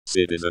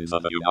Citizens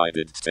of the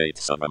United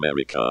States of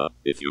America,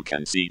 if you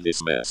can see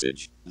this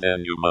message,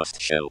 then you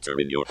must shelter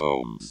in your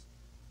homes.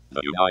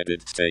 The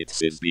United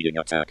States is being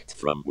attacked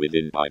from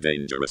within by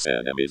dangerous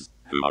enemies,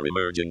 who are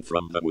emerging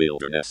from the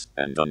wilderness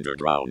and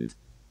underground.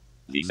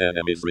 These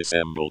enemies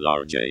resemble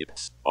large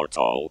apes, or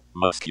tall,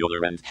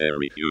 muscular and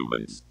hairy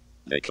humans.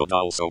 They could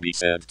also be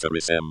said to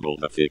resemble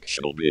the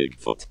fictional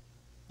Bigfoot.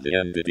 The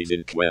entities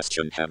in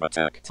question have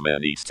attacked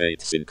many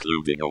states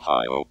including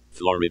Ohio,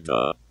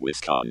 Florida,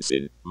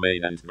 Wisconsin,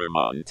 Maine and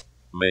Vermont,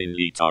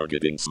 mainly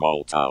targeting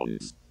small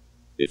towns.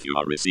 If you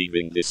are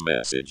receiving this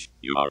message,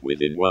 you are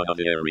within one of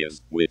the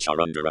areas which are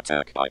under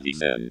attack by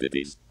these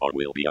entities, or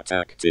will be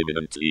attacked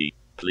imminently.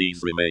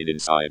 Please remain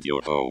inside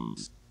your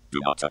homes. Do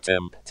not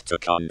attempt to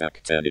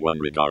contact anyone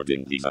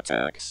regarding these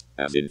attacks,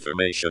 as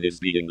information is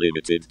being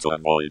limited to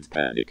avoid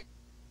panic.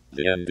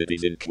 The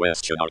entities in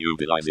question are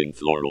utilizing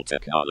floral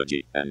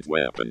technology and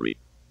weaponry.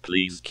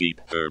 Please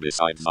keep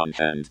herbicides on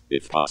hand,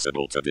 if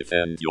possible, to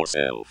defend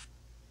yourself.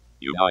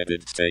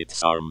 United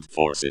States Armed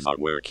Forces are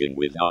working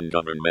with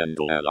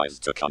non-governmental allies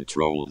to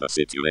control the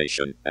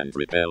situation and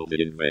repel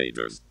the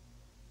invaders.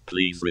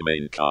 Please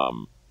remain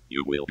calm.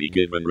 You will be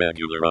given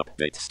regular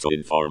updates to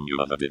inform you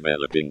of a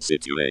developing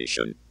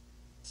situation.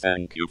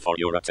 Thank you for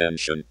your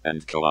attention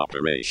and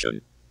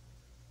cooperation.